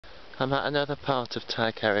I'm at another part of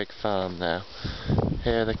Tykerrig Farm now.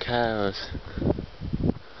 Here are the cows.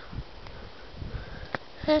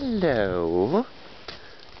 Hello.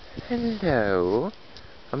 Hello.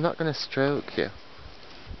 I'm not going to stroke you.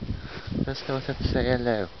 Just thought I'd say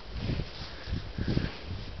hello.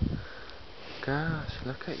 Gosh,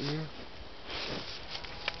 look at you.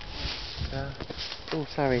 Oh,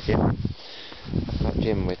 sorry, Jim. I've got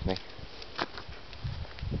Jim with me.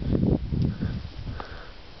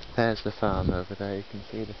 There's the farm over there, you can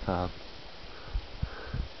see the farm.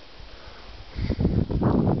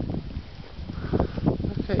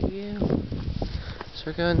 Look at you. Shall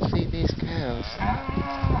we go and see these cows?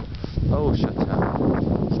 Oh, shut up.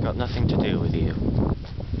 It's got nothing to do with you.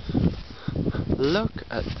 Look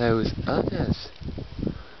at those udders.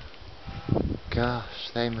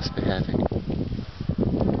 Gosh, they must be heavy.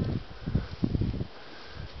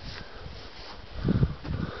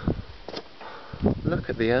 Look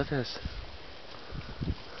at the others.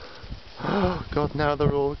 Oh God, now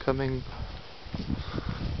they're all coming.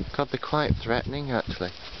 God, they're quite threatening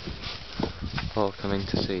actually. All coming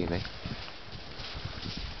to see me.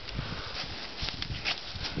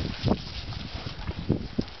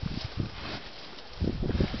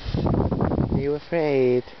 Are you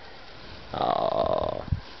afraid? Oh.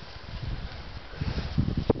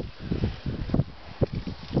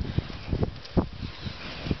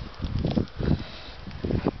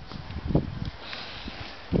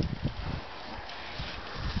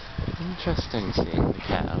 Interesting seeing the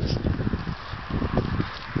cows.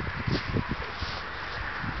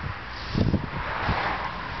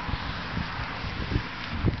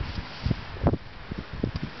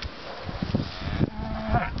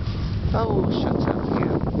 Oh, shut up,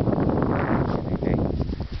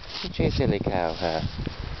 you silly cow her.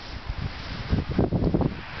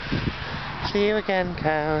 See you again,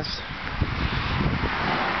 cows.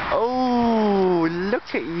 Oh,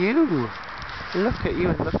 look at you. Look at you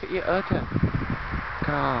and look at your udder.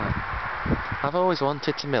 God, I've always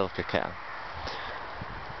wanted to milk a cow.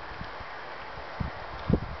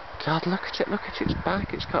 God, look at its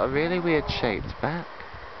back. It's got a really weird shaped back.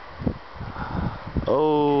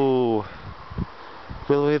 Oh,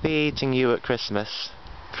 will we be eating you at Christmas?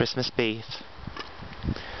 Christmas beef.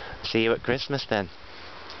 See you at Christmas then.